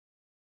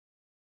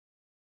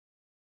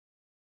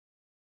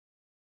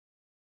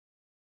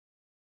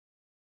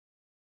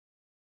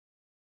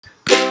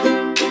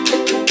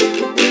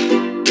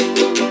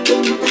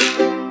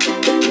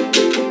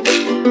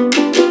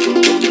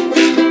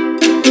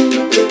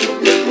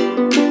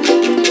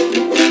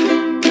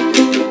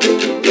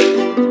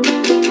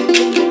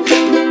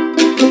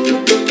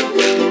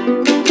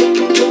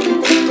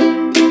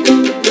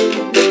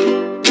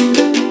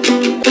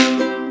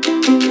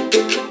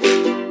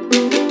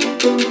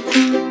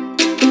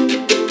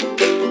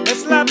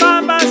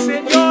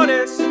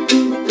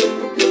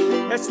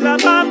la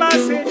bamba,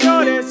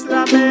 señores,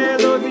 la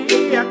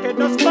melodía que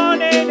nos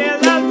pone en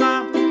el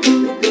alma,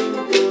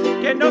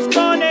 que nos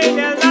pone en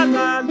el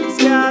alma luz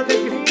y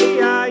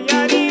alegría. Y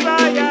arriba,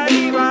 y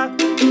arriba,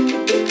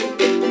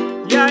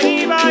 y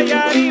arriba, y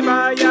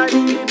arriba, y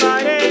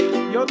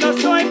arribaré. Yo no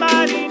soy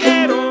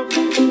marinero,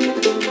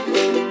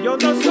 yo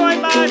no soy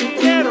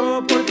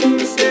marinero, por ti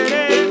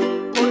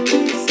seré, por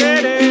ti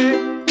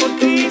seré, por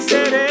ti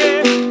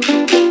seré.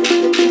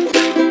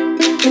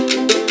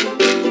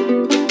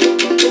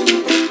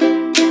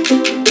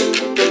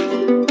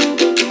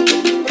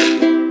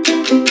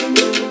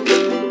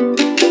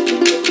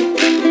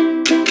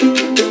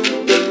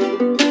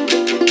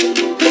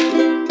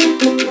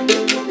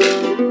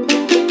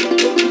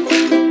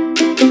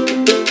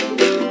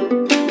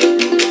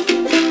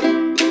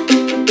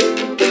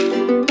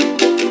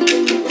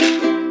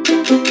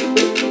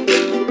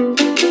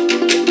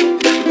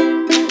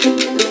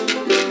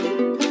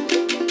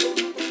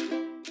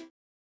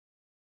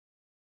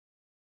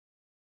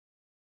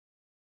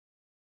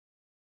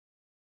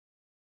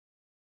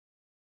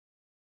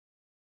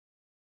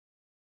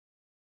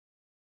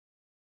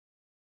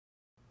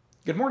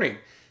 Good morning.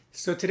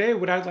 So today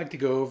what I'd like to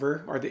go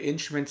over are the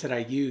instruments that I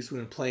use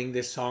when playing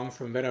this song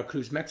from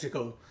Veracruz,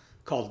 Mexico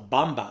called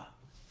Bamba.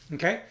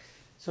 Okay?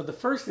 So the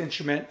first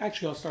instrument,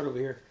 actually I'll start over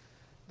here.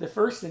 The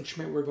first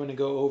instrument we're going to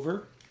go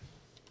over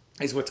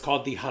is what's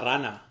called the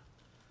jarana.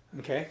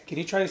 Okay? Can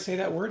you try to say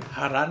that word?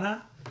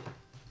 Jarana?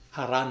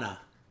 Jarana.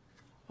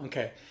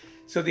 Okay.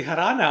 So the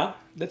jarana,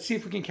 let's see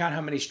if we can count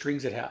how many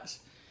strings it has.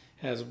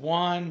 It has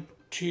 1,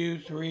 2,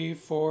 3,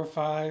 4,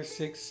 5,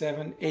 6,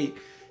 7, 8.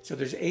 So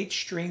there's 8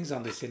 strings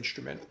on this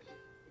instrument.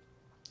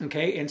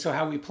 Okay, and so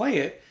how we play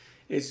it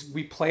is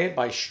we play it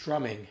by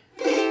strumming.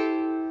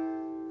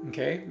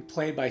 Okay, we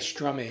play it by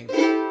strumming.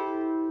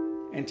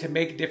 And to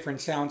make different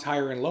sounds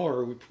higher and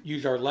lower, we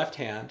use our left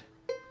hand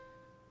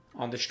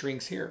on the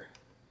strings here.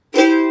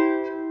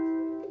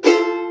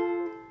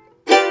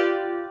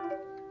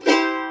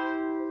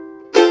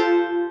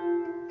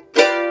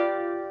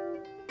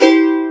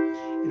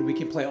 And we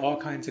can play all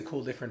kinds of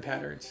cool different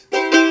patterns.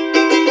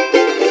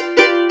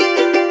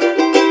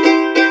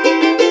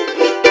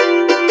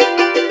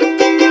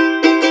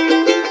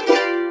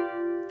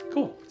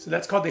 So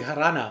that's called the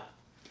jarana.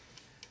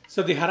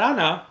 So the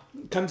jarana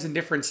comes in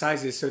different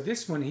sizes. So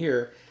this one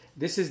here,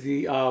 this is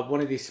the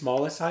one of the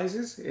smallest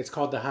sizes. It's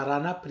called the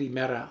jarana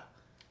primera.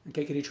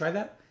 Okay, can you try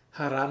that?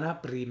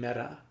 Jarana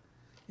primera.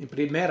 In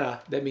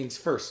primera, that means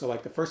first, so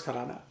like the first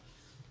jarana.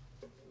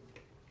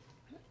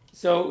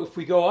 So if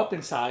we go up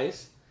in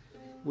size,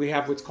 we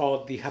have what's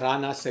called the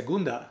jarana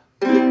segunda.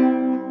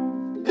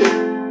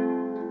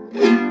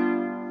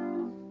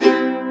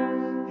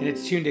 And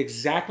it's tuned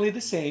exactly the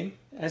same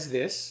as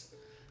this,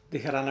 the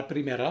jarana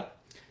primera,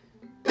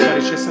 but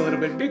it's just a little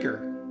bit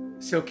bigger.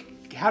 So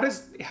how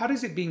does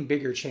it being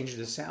bigger change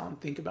the sound?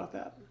 Think about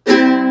that.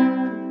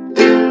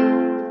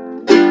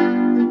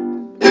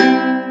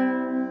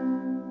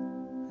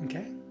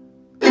 Okay.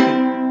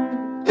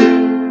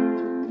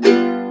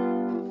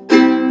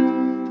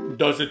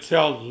 Does it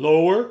sound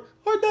lower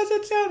or does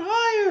it sound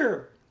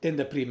higher than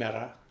the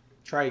primera?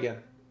 Try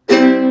again.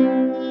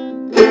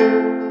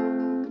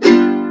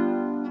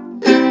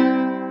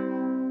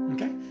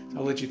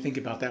 I'll let you think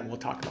about that and we'll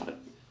talk about it.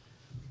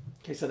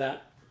 Okay, so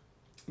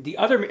the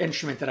other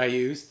instrument that I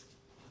used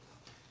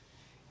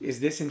is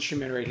this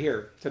instrument right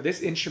here. So this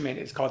instrument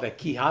is called a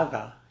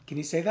quijada. Can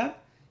you say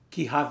that?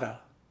 Quijada.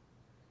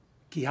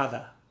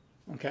 Quijada.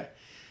 Okay.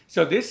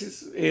 So this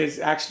is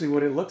actually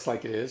what it looks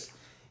like it is.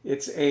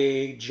 It's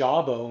a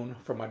jawbone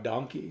from a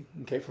donkey,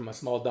 okay, from a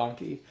small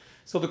donkey.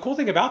 So the cool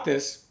thing about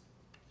this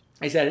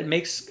is that it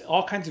makes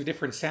all kinds of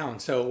different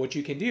sounds. So what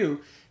you can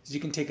do is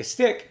you can take a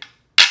stick,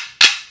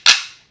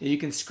 you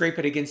can scrape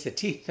it against the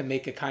teeth to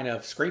make a kind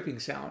of scraping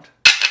sound.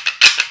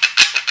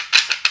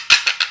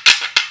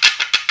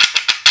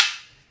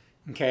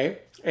 Okay,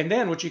 and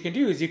then what you can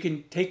do is you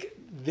can take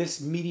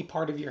this meaty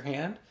part of your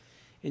hand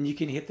and you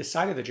can hit the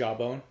side of the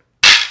jawbone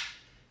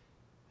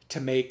to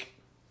make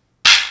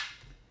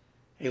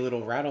a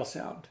little rattle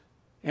sound.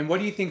 And what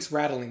do you think's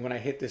rattling when I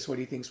hit this? What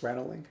do you think's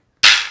rattling?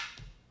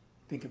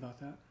 Think about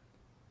that.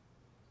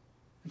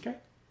 Okay,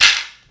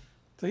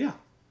 so yeah.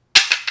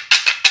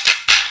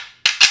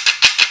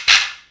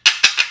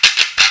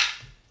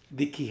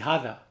 The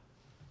quijada.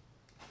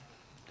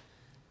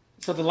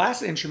 So the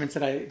last instrument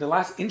that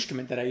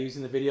I use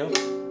in the video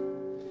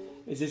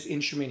is this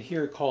instrument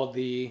here called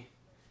the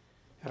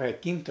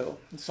requinto.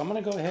 So I'm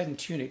going to go ahead and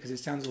tune it because it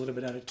sounds a little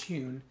bit out of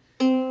tune.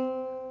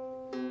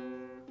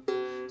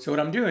 So what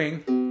I'm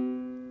doing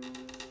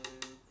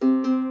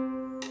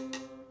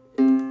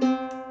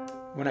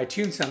when I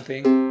tune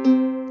something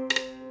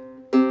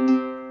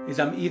is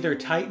I'm either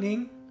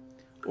tightening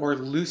or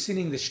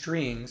loosening the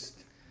strings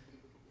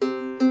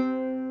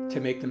to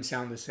make them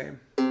sound the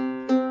same.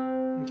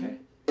 Okay.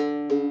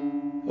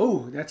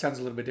 Oh, that sounds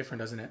a little bit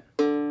different, doesn't it?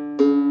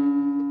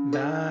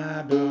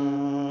 Ba,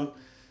 do,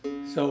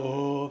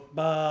 so,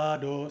 ba,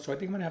 do. So I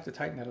think I'm gonna have to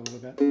tighten that a little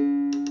bit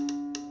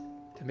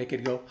to make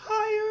it go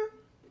higher.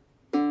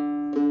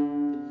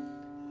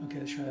 Okay,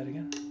 let's try that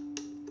again.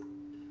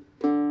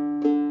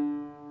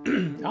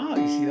 Ah,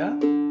 you see that?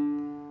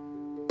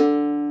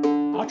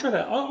 I'll try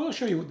that. I'll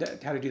show you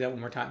how to do that one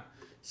more time.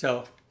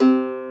 So,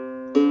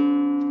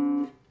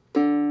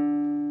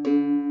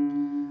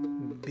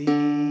 B,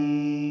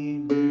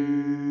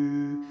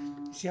 do.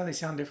 See how they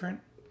sound different?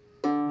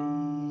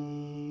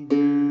 B,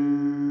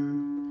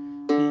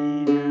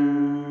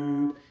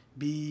 do,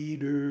 B,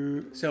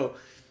 do. So,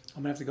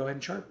 I'm gonna have to go ahead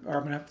and sharp, or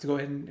I'm gonna have to go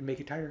ahead and make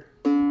it tighter.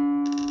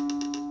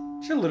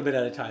 Just a little bit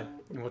at a time,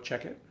 and we'll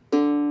check it.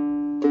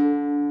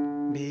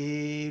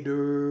 B,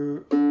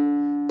 do, B.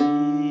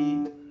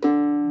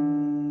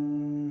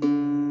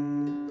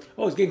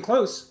 Oh, it's getting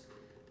close.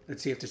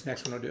 Let's see if this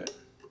next one will do it.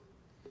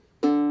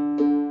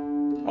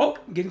 Oh,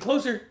 getting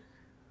closer.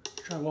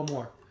 Try one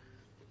more.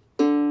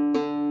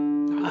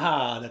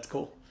 Ah, that's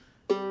cool.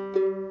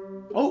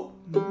 Oh.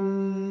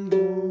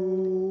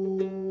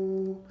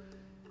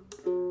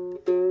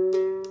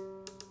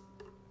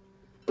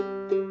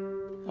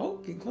 Oh,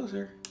 getting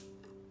closer.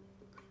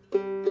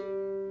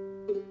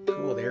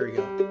 Cool, there we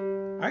go.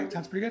 All right,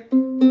 sounds pretty good. A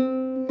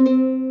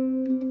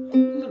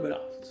little bit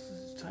off.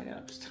 Let's tighten it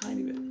up just a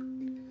tiny bit.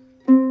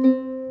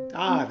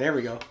 Ah, there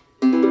we go.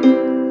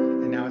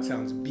 And now it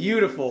sounds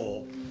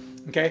beautiful.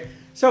 Okay,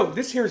 so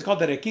this here is called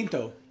the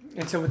requinto.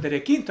 And so with the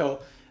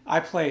requinto, I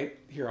play it,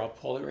 here, I'll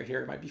pull it right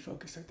here. It might be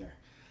focused right there.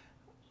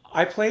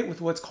 I play it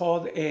with what's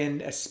called an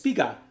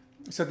espiga.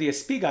 So the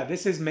espiga,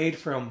 this is made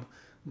from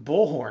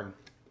bullhorn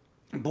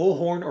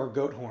or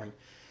goat horn.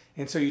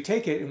 And so you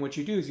take it, and what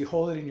you do is you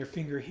hold it in your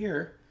finger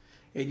here,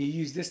 and you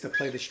use this to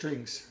play the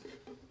strings.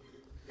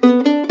 You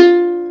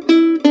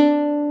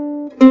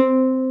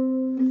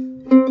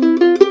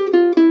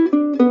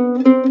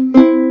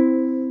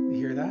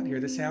hear that? Hear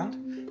the sound?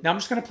 Now I'm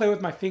just going to play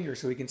with my finger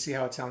so we can see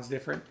how it sounds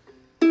different.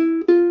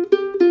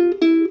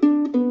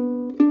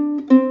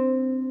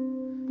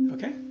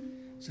 Okay,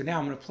 so now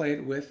I'm going to play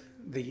it with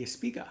the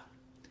espiga,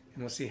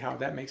 and we'll see how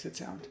that makes it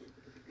sound.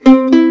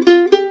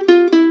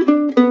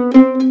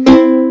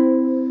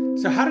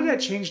 So how did that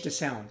change the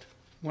sound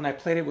when I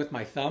played it with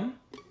my thumb?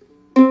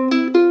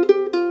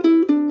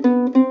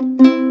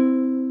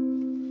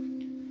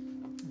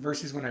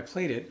 Versus when I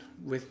played it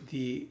with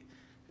the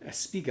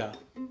espiga.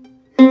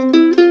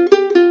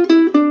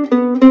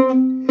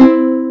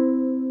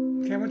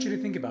 Okay, I want you to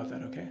think about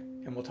that, okay?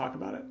 And we'll talk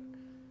about it.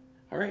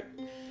 All right,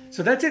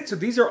 so that's it. So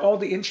these are all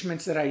the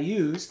instruments that I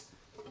used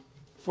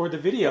for the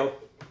video.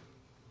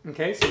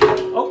 Okay,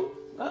 so,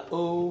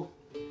 uh-oh.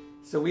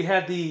 So we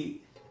had the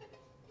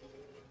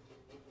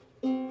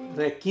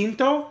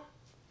quinto,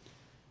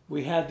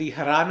 we had the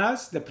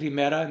jaranas, the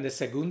primera and the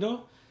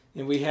segundo,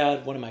 and we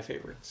had one of my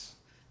favorites,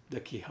 the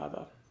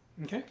quijada.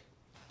 Okay?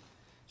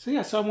 So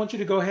yeah, so I want you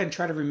to go ahead and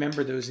try to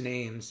remember those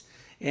names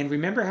and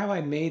remember how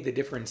I made the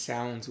different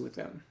sounds with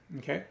them.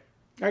 Okay?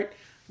 All right,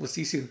 we'll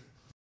see you soon.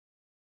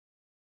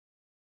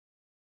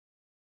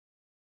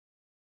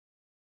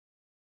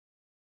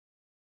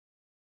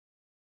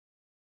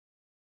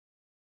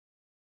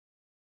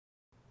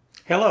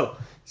 Hello.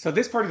 So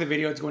this part of the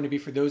video is going to be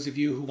for those of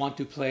you who want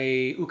to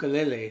play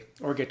ukulele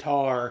or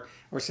guitar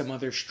or some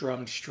other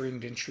strummed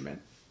stringed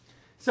instrument.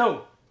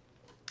 So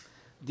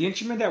the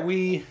instrument that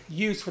we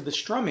use for the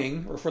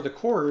strumming or for the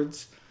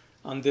chords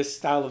on this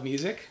style of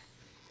music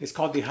is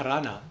called the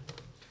jarana.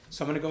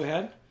 So I'm going to go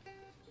ahead,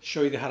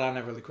 show you the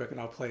jarana really quick,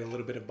 and I'll play a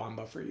little bit of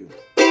Bamba for you.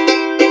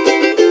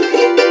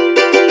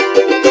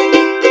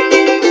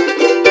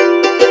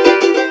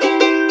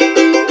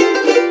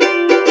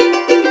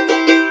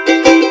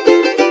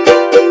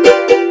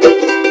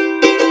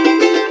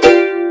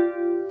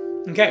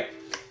 Okay,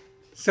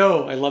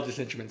 so I love this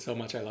instrument so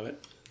much, I love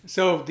it.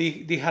 So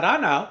the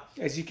jarana,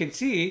 as you can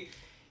see,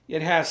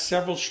 it has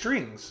several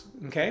strings,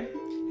 okay?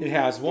 It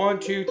has 1,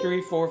 2,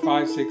 3, 4,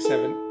 5, 6,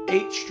 7,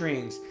 8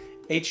 strings.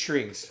 8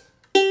 strings.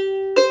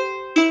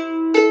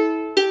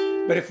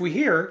 But if we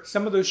hear,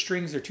 some of those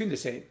strings are tuned the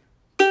same.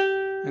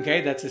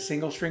 Okay, that's a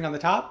single string on the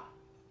top.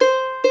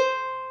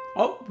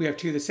 Oh, we have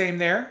 2 the same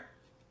there.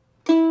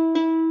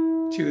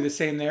 2 the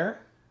same there.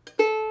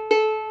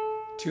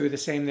 2 the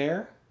same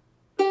there.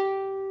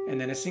 And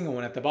then a single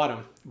one at the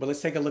bottom. But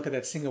let's take a look at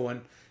that single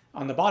one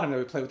on the bottom that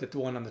we play with the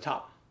one on the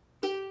top.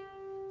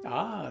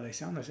 Ah, they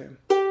sound the same.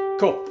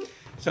 Cool.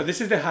 So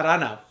this is the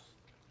jarana.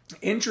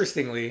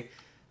 Interestingly,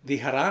 the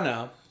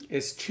jarana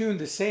is tuned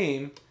the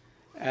same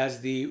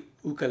as the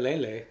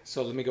ukulele.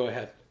 So let me go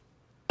ahead.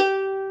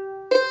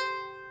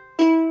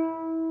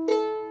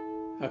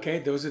 Okay,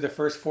 those are the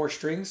first 4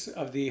 strings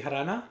of the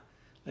jarana.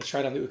 Let's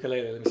try it on the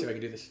ukulele. Let me see if I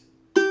can do this.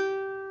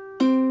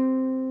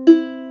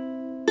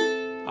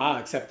 Ah,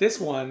 except this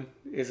one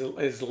is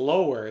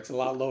lower. It's a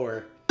lot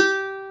lower.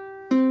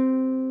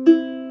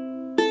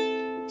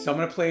 So I'm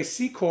going to play a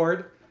C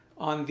chord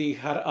on the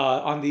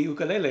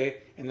ukulele,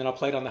 and then I'll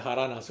play it on the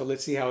jarana. So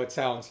let's see how it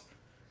sounds.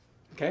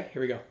 Okay,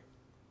 here we go.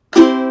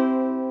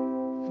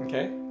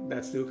 Okay,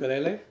 that's the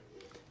ukulele.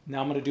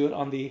 Now I'm going to do it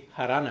on the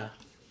jarana.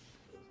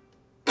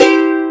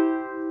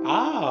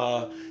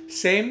 Ah,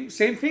 same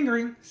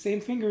fingering,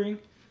 same fingering.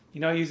 You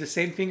know, I use the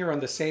same finger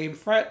on the same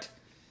fret.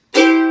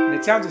 And And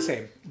it sounds the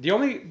same.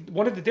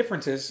 One of the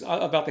differences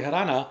about the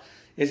jarana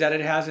is that it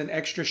has an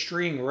extra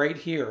string right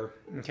here,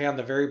 okay, on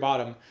the very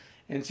bottom.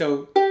 And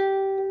so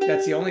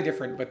that's the only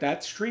difference, but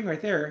that string right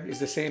there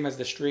is the same as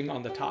the string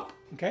on the top,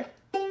 okay?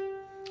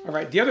 All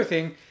right, the other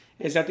thing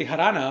is that the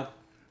jarana,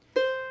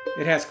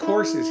 it has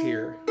courses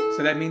here.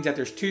 So that means that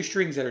there's two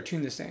strings that are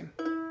tuned the same.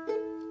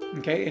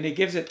 Okay, and it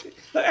gives it,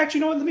 actually,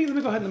 you know what, let me go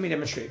ahead and let me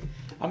demonstrate.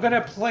 I'm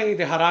gonna play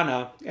the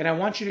jarana, and I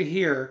want you to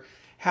hear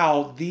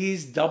how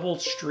these double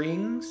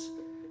strings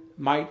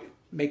might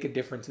make a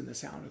difference in the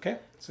sound, okay?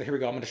 So here we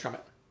go, I'm gonna strum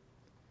it.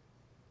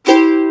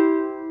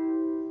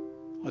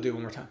 I'll do it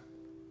one more time.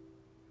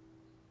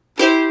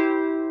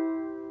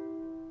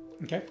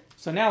 Okay,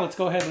 so now let's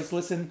go ahead, let's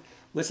listen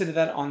to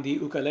that on the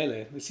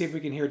ukulele. Let's see if we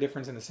can hear a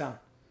difference in the sound.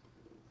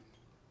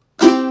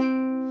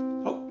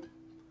 Oh.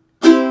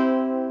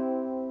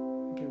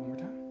 Okay, one more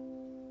time.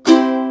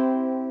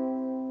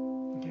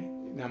 Okay,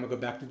 now I'm gonna go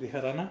back to the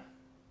jarana.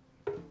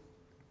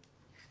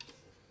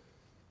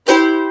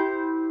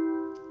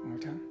 One more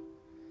time.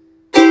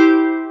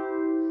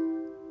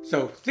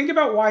 So think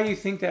about why you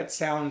think that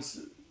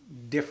sounds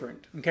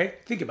different, okay?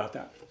 Think about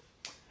that.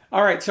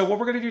 All right, so what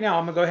we're gonna do now,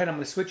 I'm gonna go ahead, I'm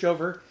gonna switch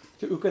over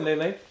to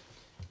ukulele,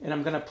 and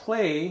I'm gonna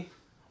play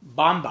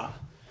Bamba,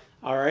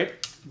 all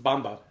right?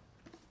 Bamba.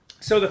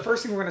 So the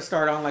first thing we're gonna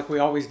start on, like we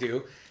always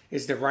do,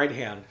 is the right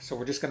hand. So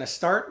we're just gonna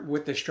start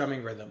with the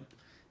strumming rhythm,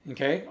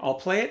 okay? I'll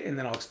play it and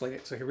then I'll explain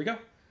it. So here we go.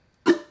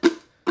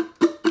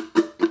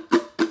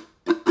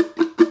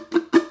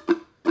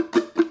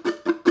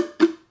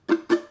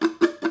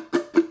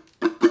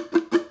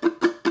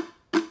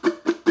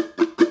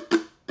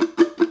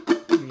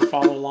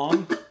 Follow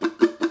along.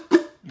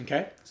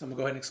 Okay, so I'm gonna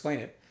go ahead and explain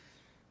it.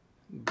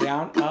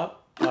 Down,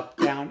 up, up,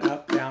 down,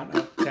 up, down,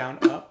 up, down,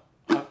 up,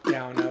 up,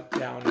 down, up,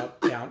 down,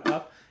 up, down,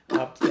 up,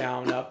 up,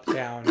 down, up,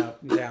 down,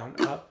 up, down,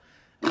 up,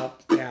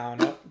 up,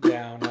 down, up,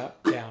 down,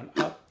 up, down,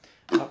 up,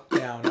 up,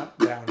 down, up,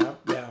 down, up, down, up, up, down, up, down,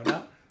 up, down,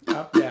 up,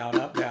 up, down,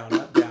 up, down,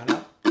 up, down,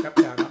 up, up,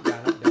 down, up,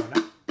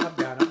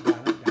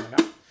 down, up, down,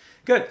 up.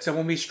 Good. So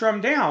when we strum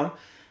down,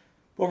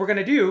 what we're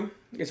gonna do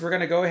is we're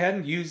gonna go ahead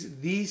and use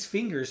these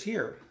fingers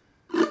here.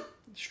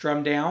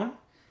 Strum down.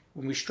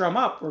 When we strum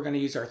up, we're going to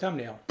use our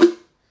thumbnail.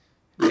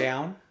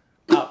 Down,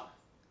 up,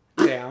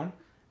 down,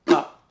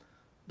 up,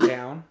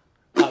 down,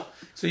 up.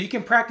 So you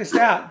can practice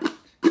that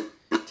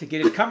to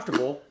get it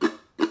comfortable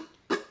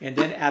and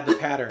then add the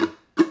pattern.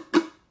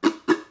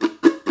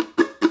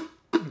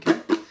 Okay?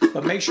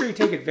 But make sure you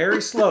take it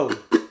very slow.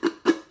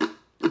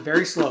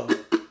 Very slow.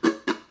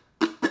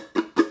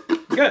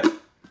 Good.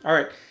 All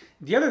right.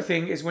 The other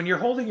thing is when you're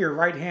holding your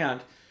right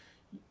hand,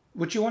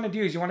 what you want to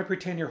do is you want to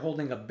pretend you're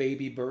holding a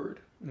baby bird,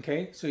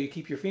 okay? So you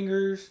keep your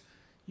fingers,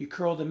 you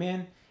curl them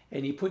in,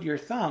 and you put your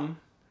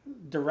thumb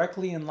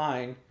directly in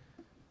line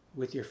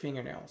with your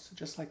fingernails,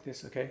 just like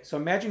this, okay? So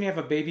imagine you have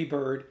a baby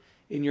bird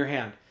in your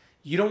hand.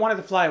 You don't want it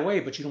to fly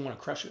away, but you don't want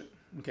to crush it,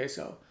 okay?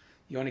 So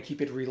you want to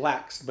keep it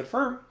relaxed but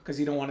firm because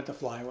you don't want it to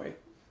fly away.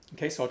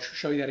 Okay, so I'll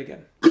show you that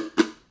again.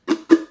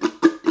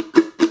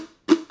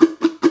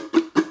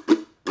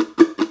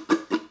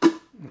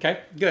 Okay,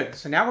 good.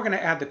 So now we're going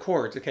to add the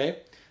chords, okay?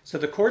 So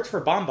the chords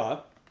for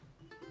Bamba,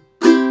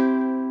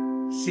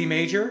 C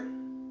major,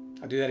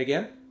 I'll do that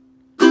again,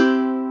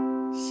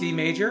 C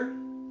major,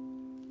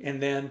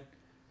 and then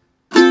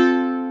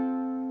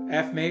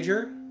F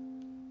major,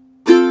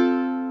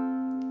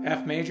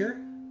 F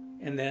major,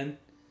 and then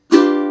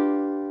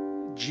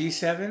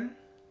G7,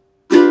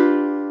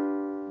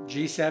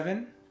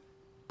 G7,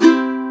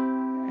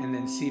 and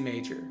then C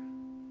major.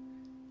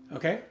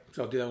 Okay,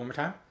 so I'll do that one more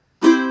time.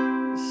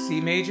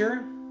 C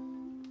major,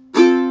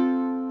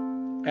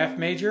 F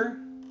major,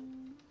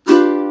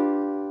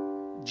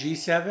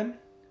 G7,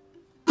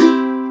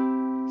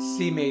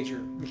 C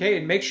major. Okay,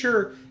 and make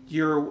sure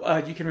you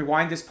can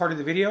rewind this part of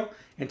the video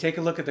and take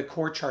a look at the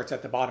chord charts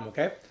at the bottom,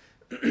 okay?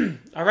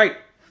 All right,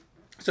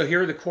 so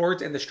here are the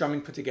chords and the strumming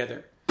put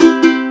together.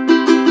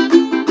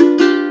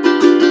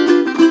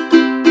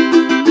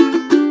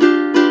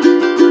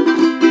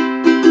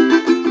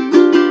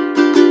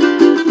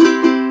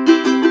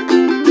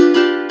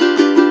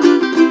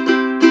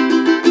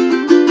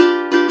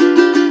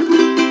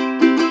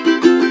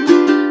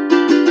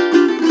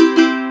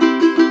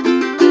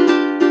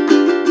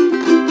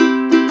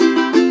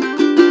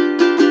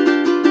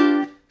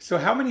 So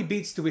how many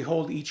beats do we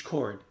hold each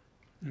chord?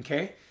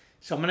 Okay,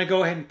 so I'm going to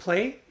go ahead and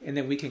play, and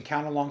then we can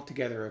count along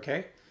together,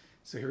 okay?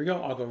 So here we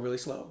go. I'll go really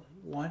slow.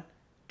 1,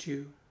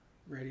 2,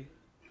 ready,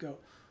 go.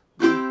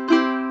 1,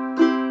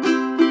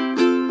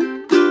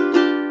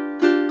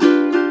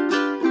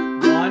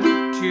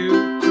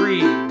 2,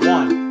 3,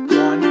 1,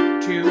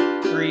 1,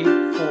 2, 3, 4.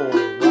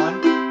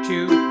 1,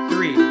 2,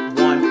 3,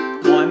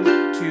 1, 1,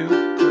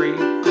 2,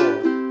 3,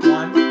 4.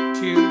 1,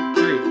 2,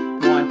 3,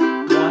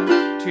 1,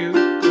 1,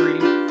 2, 3,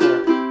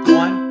 4.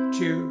 1,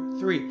 2,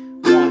 3,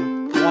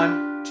 1,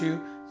 1,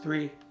 2,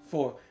 3,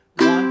 4.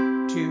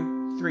 1,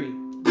 2, 3,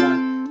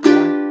 1,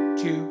 1,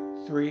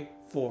 2, 3,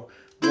 4.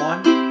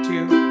 1,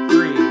 2,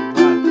 3,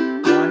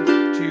 1,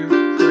 1,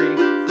 2, 3,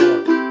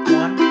 4.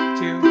 1,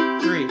 2,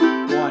 3,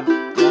 1,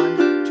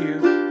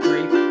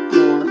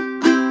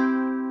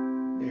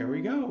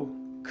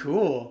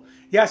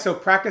 yeah, so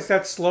practice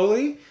that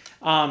slowly.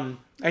 And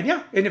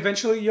yeah, and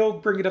eventually you'll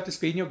bring it up to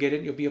speed and you'll get it.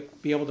 And you'll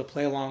be able to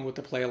play along with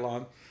the play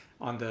along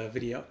on the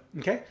video.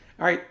 Okay?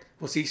 All right.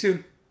 We'll see you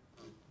soon.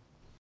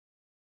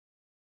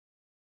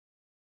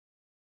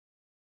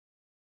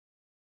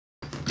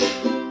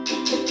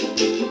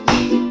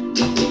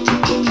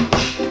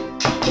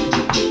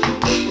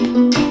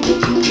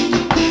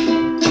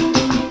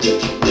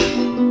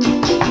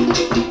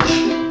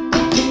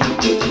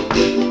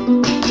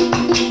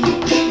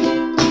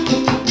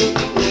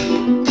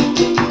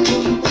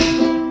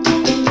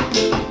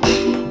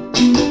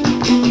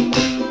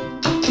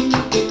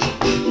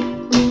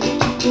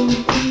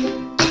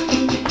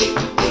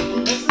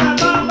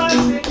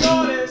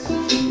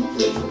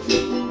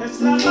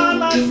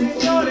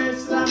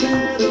 Señores, la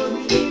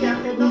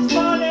melodía que nos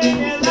pone en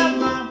el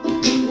alma,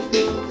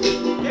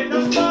 que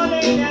nos pone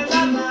en el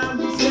alma,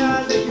 dice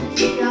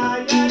alegría,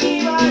 y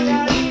arriba, y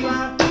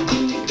arriba,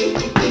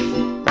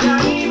 y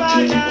arriba,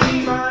 y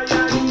arriba, y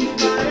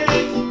arriba,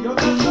 yo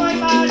no soy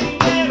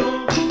marinero,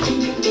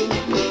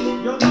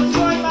 yo no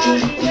soy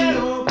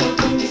marinero,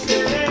 porque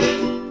seré,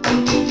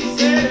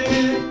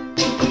 seré,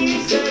 y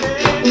seré.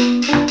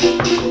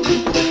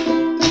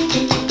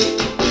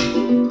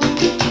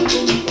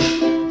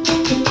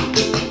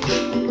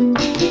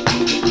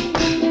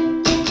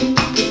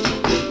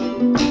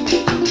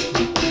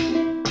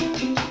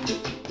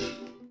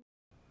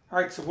 All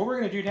right, so what we're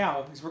going to do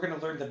now is we're going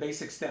to learn the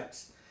basic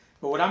steps.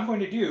 But what I'm going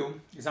to do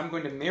is I'm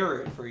going to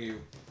mirror it for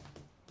you.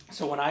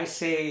 So when I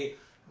say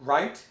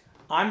right,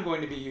 I'm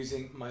going to be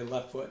using my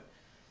left foot.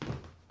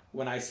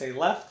 When I say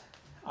left,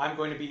 I'm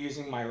going to be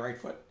using my right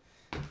foot.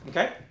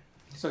 Okay?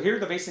 So here are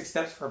the basic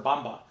steps for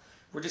Bamba.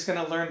 We're just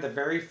going to learn the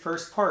very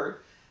first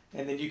part,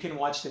 and then you can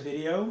watch the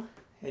video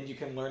and you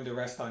can learn the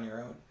rest on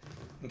your own.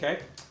 Okay?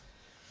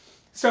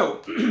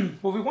 So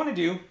what we want to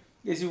do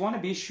is we want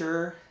to be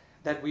sure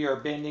that we are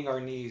bending our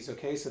knees,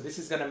 okay? So this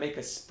is going to make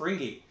us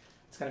springy.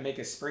 It's going to make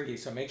us springy,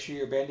 so make sure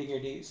you're bending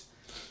your knees.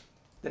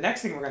 The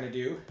next thing we're going to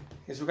do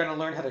is we're going to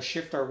learn how to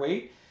shift our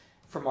weight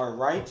from our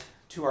right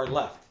to our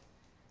left.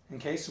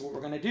 Okay, so what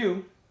we're going to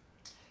do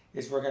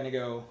is we're going to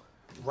go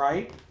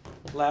right,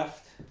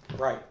 left,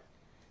 right.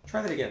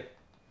 Try that again.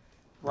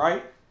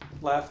 Right,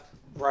 left,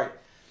 right.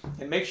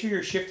 And make sure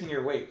you're shifting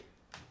your weight.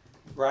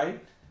 Right,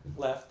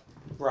 left,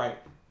 right.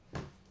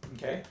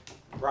 Okay?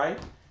 Right,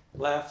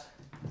 left,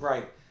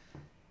 right.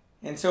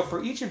 And so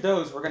for each of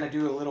those, we're going to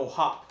do a little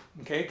hop,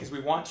 okay? Because we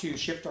want to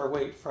shift our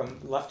weight from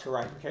left to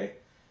right, okay?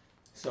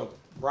 So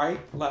right,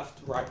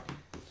 left, right.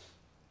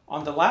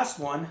 On the last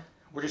one,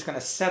 we're just going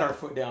to set our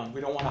foot down.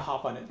 We don't want to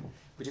hop on it.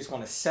 We just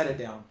want to set it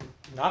down.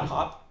 Not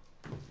hop,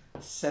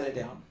 set it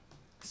down.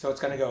 So it's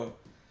going to go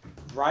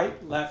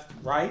right, left,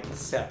 right,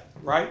 set.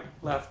 Right,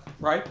 left,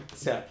 right,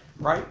 set.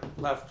 Right,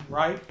 left,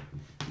 right.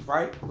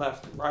 Right,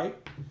 left, right.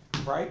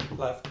 Right,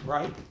 left,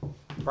 right.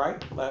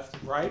 Right, left,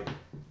 right.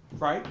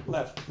 Right,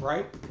 left,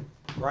 right.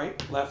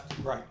 Right, left,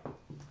 right.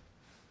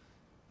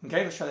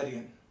 Okay, let's try that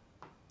again.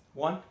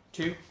 1,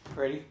 2,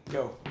 ready,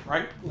 go.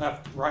 Right,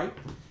 left, right.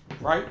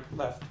 Right,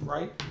 left,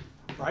 right.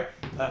 Right,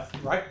 left,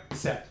 right,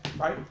 set.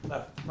 Right,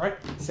 left, right,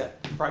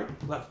 set. Right,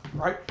 left,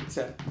 right,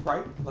 set.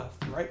 Right,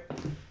 left, right.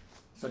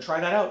 So try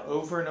that out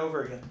over and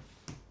over again.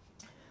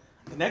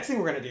 The next thing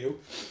we're going to do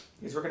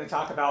is we're going to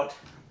talk about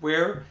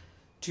where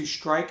to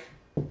strike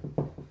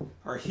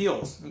our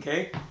heels,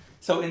 okay?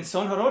 So in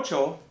son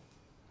jarocho,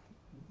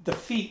 the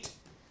feet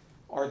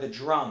are the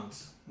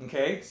drums,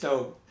 okay?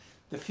 So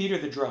the feet are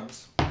the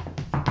drums.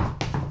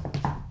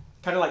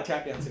 Kind of like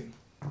tap dancing.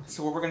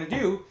 So what we're going to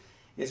do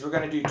is we're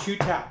going to do 2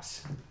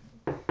 taps.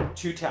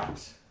 2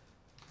 taps.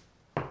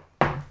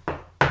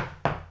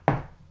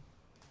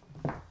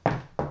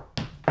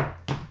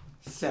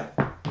 Set.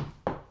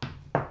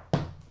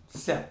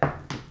 Set.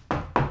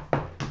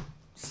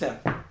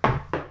 Set.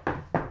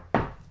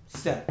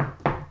 Set.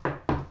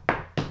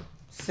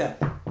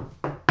 Set.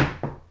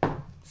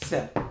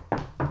 Set.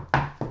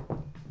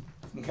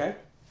 Okay?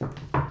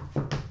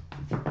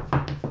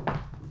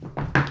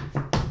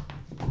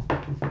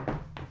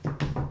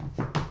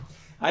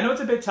 I know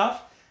it's a bit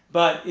tough,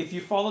 but if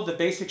you follow the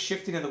basic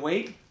shifting of the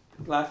weight,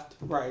 left,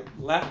 right,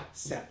 left,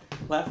 set,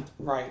 left,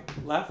 right,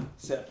 left,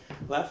 set,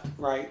 left,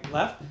 right,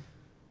 left,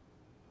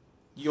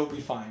 you'll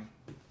be fine.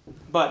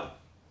 But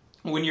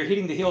when you're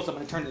hitting the heels, I'm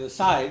going to turn to the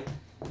side.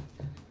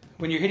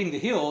 When you're hitting the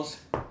heels,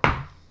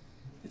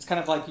 it's kind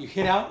of like you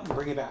hit out and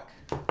bring it back.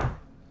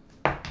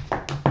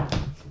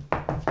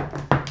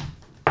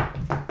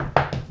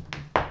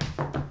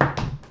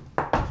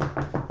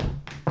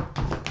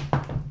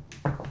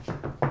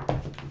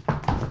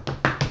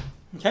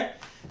 Okay,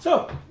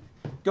 so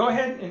go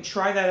ahead and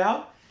try that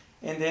out,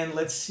 and then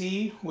let's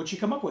see what you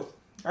come up with.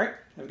 All right,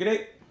 have a good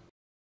day.